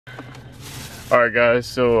Alright guys,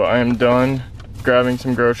 so I am done grabbing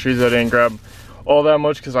some groceries. I didn't grab all that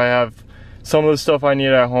much because I have some of the stuff I need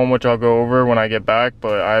at home, which I'll go over when I get back.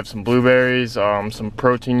 But I have some blueberries, some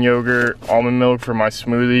protein yogurt, almond milk for my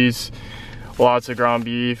smoothies, lots of ground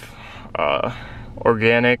beef,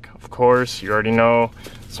 organic, of course, you already know,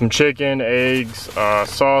 some chicken, eggs,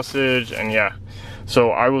 sausage, and yeah.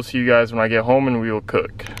 So I will see you guys when I get home and we will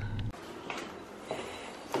cook.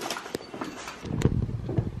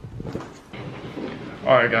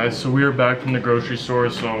 Alright guys, so we are back from the grocery store.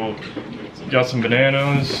 So got some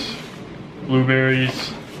bananas,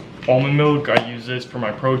 blueberries, almond milk. I use this for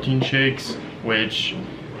my protein shakes, which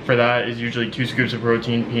for that is usually 2 scoops of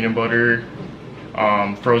protein, peanut butter,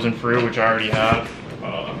 frozen fruit, which I already have.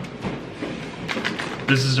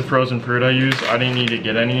 This is the frozen fruit I use. I didn't need to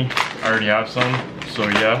get any, I already have some, so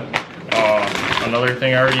yeah. Another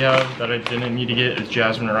thing I already have that I didn't need to get is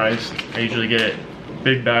jasmine rice. I usually get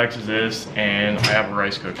big bags of this, and I have a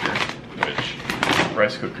rice cooker, which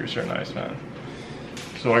rice cookers are nice, man.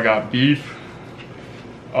 So I got beef,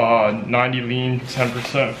 90 lean,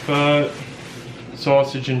 10% fat,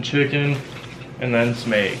 sausage and chicken, and then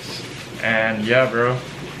some eggs. And yeah, bro,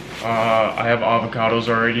 I have avocados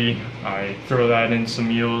already. I throw that in some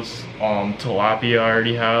meals. Tilapia I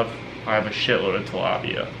already have. I have a shitload of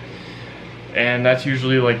tilapia. And that's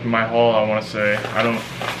usually like my haul, I want to say.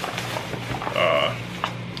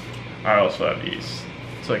 I also have these.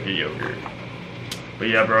 It's like a yogurt. But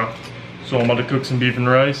yeah, bro. So I'm about to cook some beef and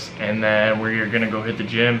rice, and then we're gonna go hit the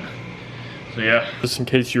gym. So yeah. Just in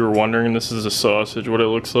case you were wondering, this is a sausage, what it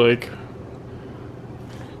looks like.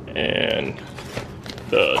 And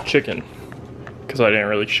the chicken, because I didn't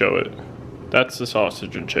really show it. That's the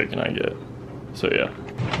sausage and chicken I get. So yeah.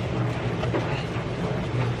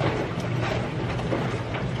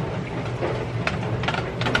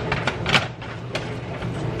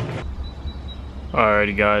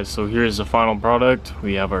 Alrighty guys, so here's the final product.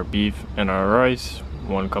 We have our beef and our rice.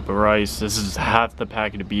 1 cup of rice. This is half the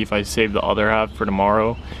packet of beef. I saved the other half for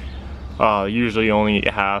tomorrow. Usually only eat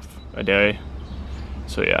half a day.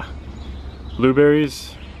 So yeah.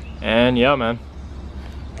 Blueberries, and yeah, man.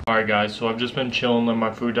 Alright guys, so I've just been chilling, letting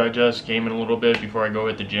my food digest, gaming a little bit before I go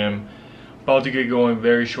hit the gym. About to get going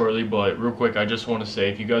very shortly, but real quick, I just want to say,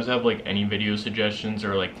 if you guys have like any video suggestions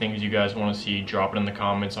or like things you guys want to see, drop it in the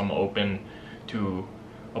comments. I'm open to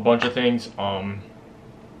a bunch of things.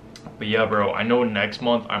 But yeah, bro, I know next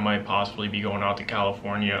month I might possibly be going out to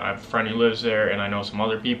California. I have a friend who lives there, and I know some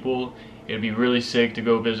other people. It'd be really sick to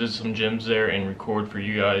go visit some gyms there and record for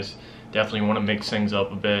you guys. Definitely want to mix things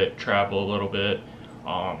up a bit, travel a little bit.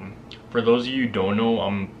 For those of you who don't know,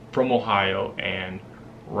 I'm from Ohio, and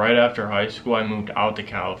right after high school I moved out to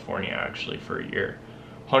California actually for a year.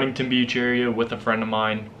 Huntington Beach area with a friend of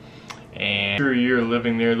mine. And after a year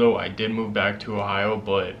living there though, I did move back to Ohio,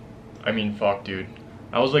 but I mean, fuck dude.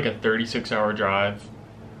 That was like a 36-hour drive.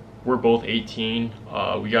 We're both 18.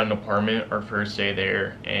 We got an apartment our first day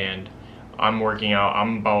there, and I'm working out.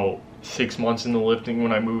 I'm about 6 months into lifting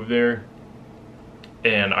when I moved there.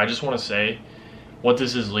 And I just want to say, what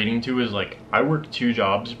this is leading to is like, I worked 2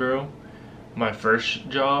 jobs, bro. My first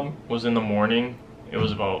job was in the morning. It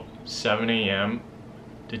was about 7 a.m.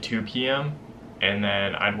 to 2 p.m. And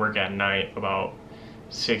then I'd work at night about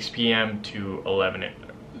 6 p.m. to 11.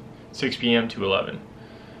 6 p.m. to 11.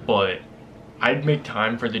 But I'd make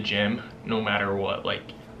time for the gym no matter what. Like,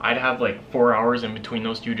 I'd have like 4 hours in between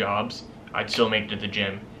those 2 jobs. I'd still make it to the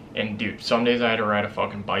gym. And dude, some days I had to ride a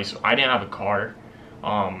fucking bicycle. I didn't have a car.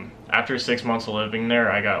 After 6 months of living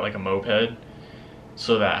there, I got like a moped,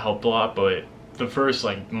 so that helped a lot. But the first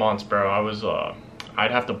like months, bro, I was I'd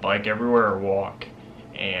have to bike everywhere or walk,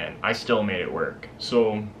 and I still made it work.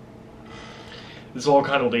 So this is all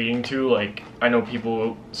kind of leading to, like, I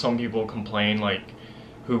know some people complain, like,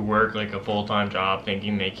 who work like a full-time job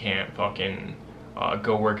thinking they can't fucking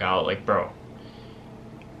go work out. Like, bro,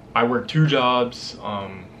 I work 2 jobs.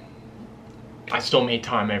 I still made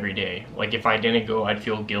time every day. Like, if I didn't go, I'd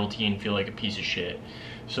feel guilty and feel like a piece of shit.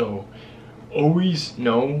 So always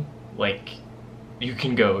know, like, you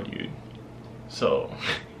can go, dude. So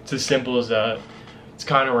it's as simple as that. It's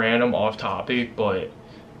kind of random, off topic, but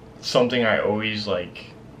something I always,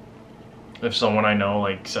 like, if someone I know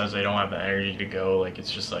like says they don't have the energy to go, like,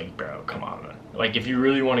 it's just like, bro, come on, man. Like, if you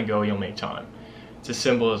really want to go, you'll make time. It's as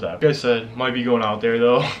simple as that. Like I said, might be going out there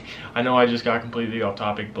though. I know I just got completely off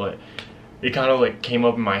topic, but it kind of like came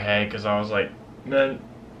up in my head because I was like, man,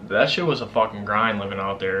 that shit was a fucking grind living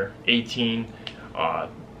out there. 18,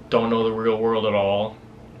 don't know the real world at all,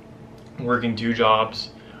 working 2 jobs,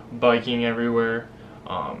 biking everywhere,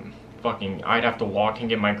 I'd have to walk and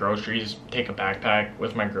get my groceries, take a backpack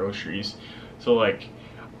with my groceries. So like,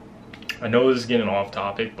 I know this is getting off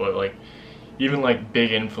topic, but like, even like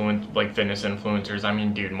big like fitness influencers, I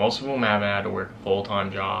mean, dude, most of them haven't had to work a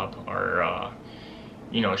full-time job or,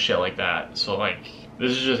 you know, shit like that. So like,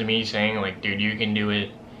 this is just me saying like, dude, you can do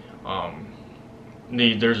it.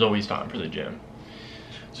 There's always time for the gym.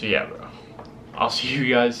 So yeah, bro, I'll see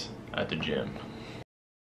you guys at the gym.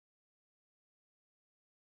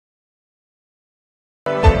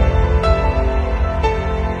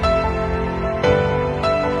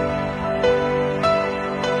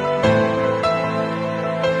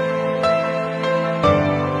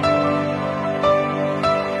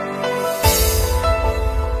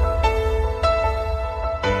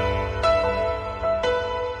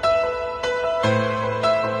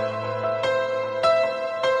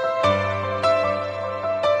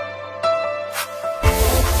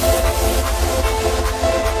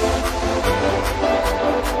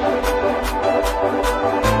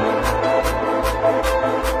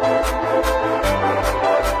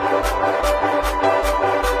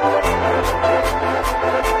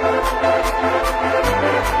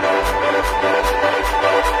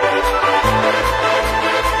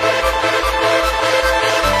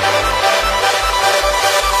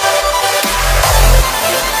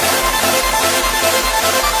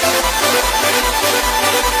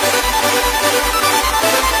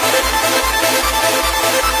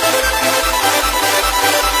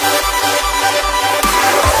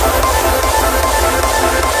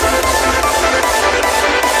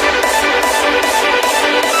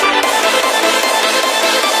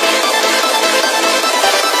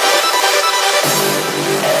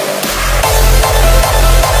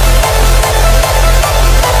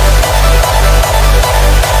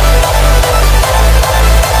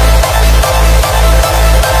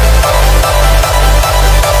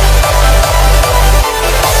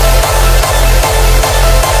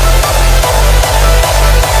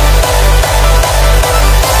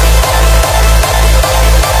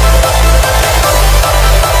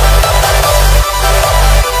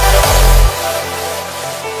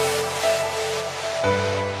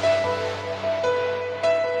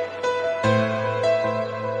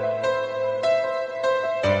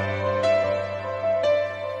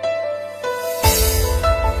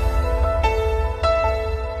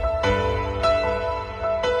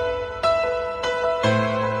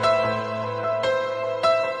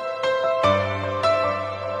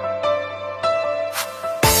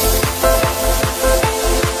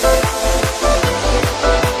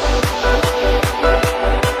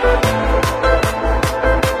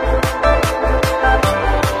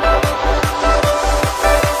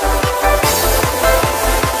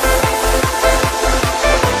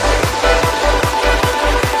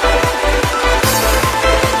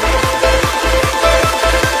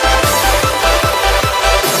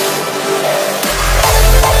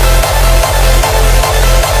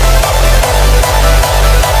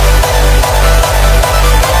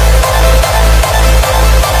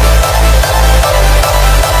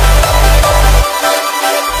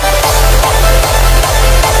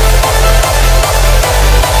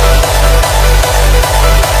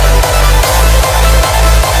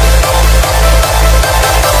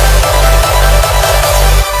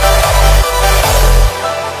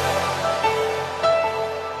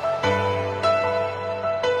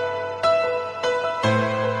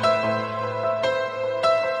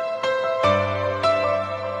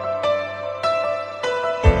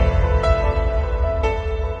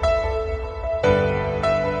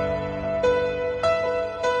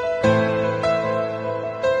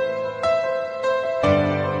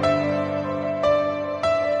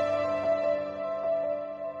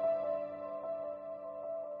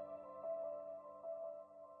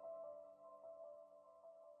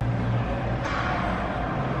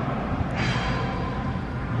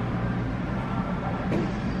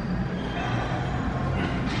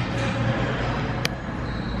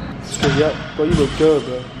 Yeah, bro, you look good,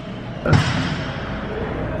 bro.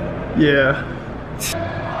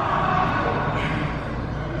 Yeah.